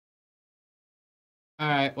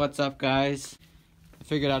Alright, what's up guys? I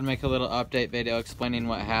figured I'd make a little update video explaining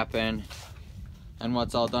what happened and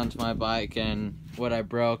what's all done to my bike and what I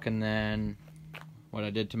broke and then what I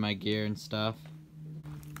did to my gear and stuff,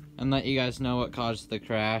 and let you guys know what caused the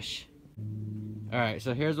crash. Alright,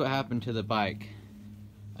 so here's what happened to the bike.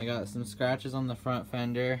 I got some scratches on the front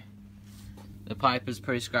fender. The pipe is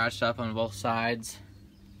pretty scratched up on both sides.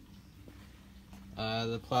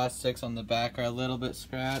 The plastics on the back are a little bit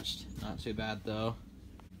scratched, not too bad though.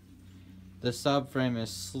 The subframe is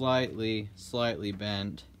slightly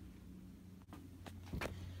bent.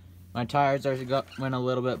 My tires went a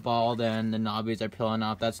little bit bald and the knobbies are peeling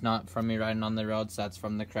off. That's not from me riding on the roads, that's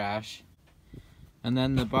from the crash. And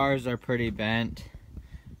then the bars are pretty bent.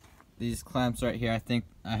 These clamps right here, I think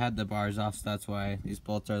I had the bars off, so that's why these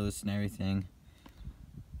bolts are loose and everything.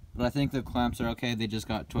 But I think the clamps are okay, they just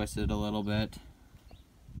got twisted a little bit.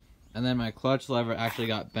 And then my clutch lever actually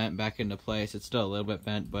got bent back into place. It's still a little bit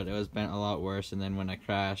bent, but it was bent a lot worse, and then when I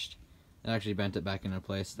crashed, it actually bent it back into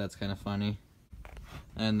place. That's kind of funny.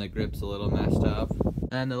 And the grip's a little messed up.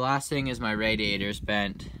 And the last thing is my radiator's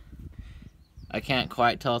bent. I can't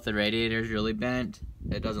quite tell if the radiator's really bent.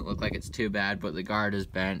 It doesn't look like it's too bad, but the guard is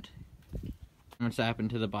bent. What's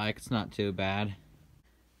happened to the bike? It's not too bad.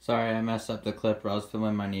 Sorry, I messed up the clip where I was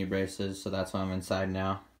filming my knee braces, so that's why I'm inside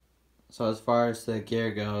now. So as far as the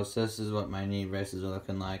gear goes, this is what my knee braces are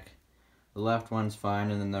looking like. The left one's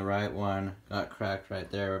fine, and then the right one got cracked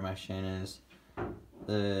right there where my shin is.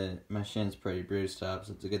 My shin's pretty bruised up,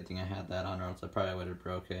 so it's a good thing I had that on, or else I probably would have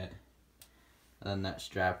broke it. And then that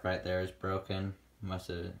strap right there is broken.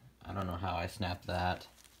 I don't know how I snapped that.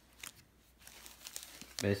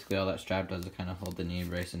 Basically all that strap does is kind of hold the knee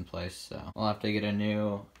brace in place, so I'll have to get a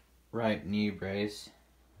new right knee brace.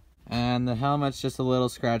 And the helmet's just a little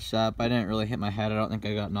scratched up. I didn't really hit my head. I don't think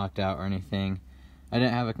I got knocked out or anything. I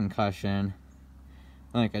didn't have a concussion.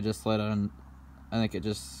 I think I just slid on. I think it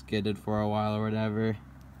just skidded for a while or whatever.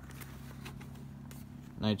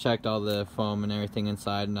 And I checked all the foam and everything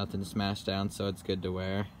inside. Nothing smashed down, so it's good to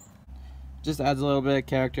wear. Just adds a little bit of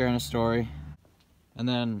character and a story. And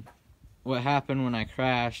then what happened when I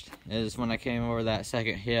crashed is when I came over that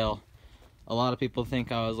second hill, a lot of people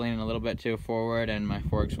think I was leaning a little bit too forward and my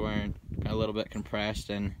forks weren't a little bit compressed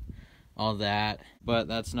and all that, but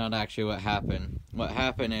that's not actually what happened. What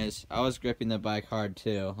happened is I was gripping the bike hard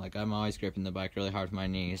too. Like, I'm always gripping the bike really hard with my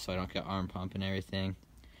knees so I don't get arm pump and everything.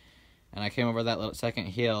 And I came over that little second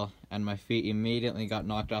hill and my feet immediately got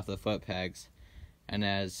knocked off the foot pegs. And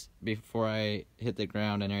before I hit the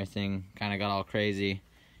ground and everything kind of got all crazy,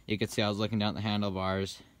 you could see I was looking down at the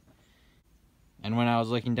handlebars. And when I was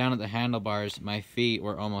looking down at the handlebars, my feet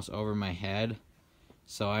were almost over my head,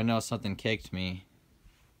 so I know something kicked me.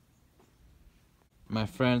 My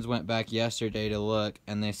friends went back yesterday to look,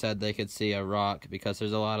 and they said they could see a rock, because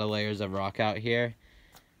there's a lot of layers of rock out here,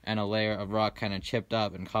 and a layer of rock kind of chipped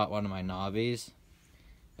up and caught one of my knobbies.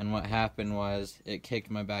 And what happened was, it kicked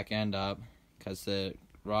my back end up, because the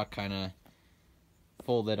rock kind of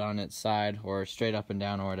folded on its side, or straight up and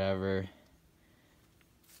down or whatever.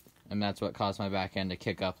 And that's what caused my back end to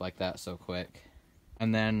kick up like that so quick.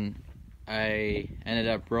 And then I ended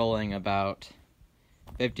up rolling about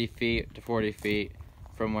 50 feet to 40 feet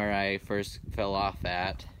from where I first fell off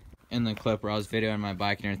at. In the clip where I was videoing my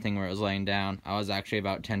bike and everything where it was laying down, I was actually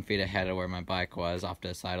about 10 feet ahead of where my bike was, off to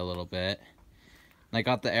the side a little bit. And I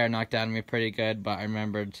got the air knocked out of me pretty good, but I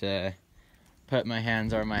remembered to put my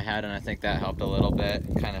hands over my head, and I think that helped a little bit.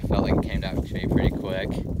 It kind of felt like it came down to me pretty quick.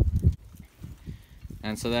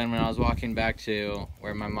 And so then when I was walking back to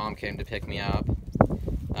where my mom came to pick me up,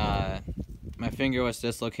 my finger was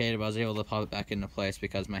dislocated, but I was able to pop it back into place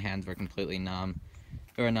because my hands were completely numb.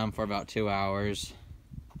 They were numb for about 2 hours.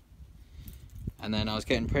 And then I was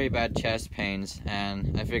getting pretty bad chest pains,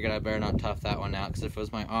 and I figured I better not tough that one out, because if it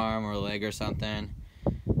was my arm or leg or something,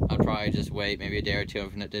 I'd probably just wait maybe a day or two.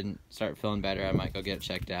 If it didn't start feeling better, I might go get it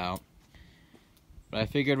checked out. But I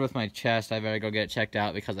figured with my chest, I better go get it checked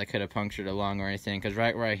out because I could have punctured a lung or anything, because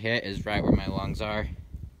right where I hit is right where my lungs are.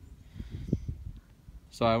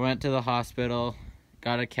 So I went to the hospital,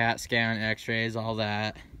 got a CAT scan, x-rays, all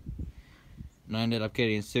that, and I ended up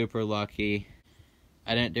getting super lucky.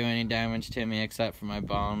 I didn't do any damage to me except for my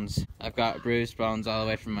bones. I've got bruised bones all the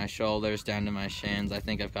way from my shoulders down to my shins. I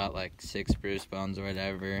think I've got like 6 bruised bones or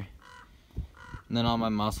whatever. And then all my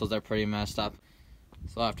muscles are pretty messed up.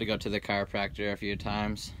 So I'll have to go to the chiropractor a few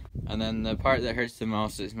times. And then the part that hurts the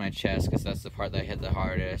most is my chest, because that's the part that hit the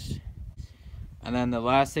hardest. And then the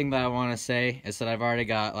last thing that I want to say is that I've already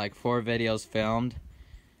got like 4 videos filmed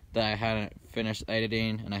that I hadn't finished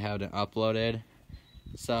editing and I haven't uploaded.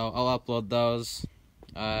 So I'll upload those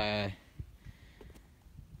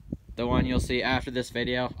The one you'll see after this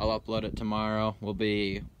video, I'll upload it tomorrow, will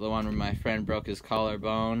be the one where my friend broke his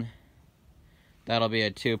collarbone. That'll be a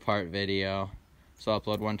 2-part video. So I'll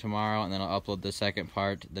upload one tomorrow, and then I'll upload the second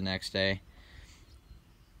part the next day.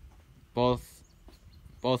 Both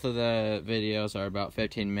of the videos are about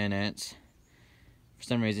 15 minutes. For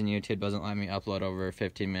some reason, YouTube doesn't let me upload over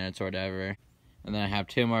 15 minutes or whatever. And then I have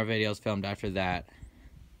 2 more videos filmed after that.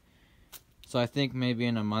 So I think maybe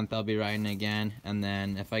in a month I'll be riding again, and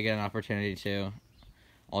then if I get an opportunity to,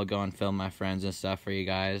 I'll go and film my friends and stuff for you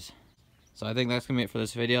guys. So I think that's gonna be it for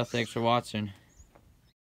this video. Thanks for watching.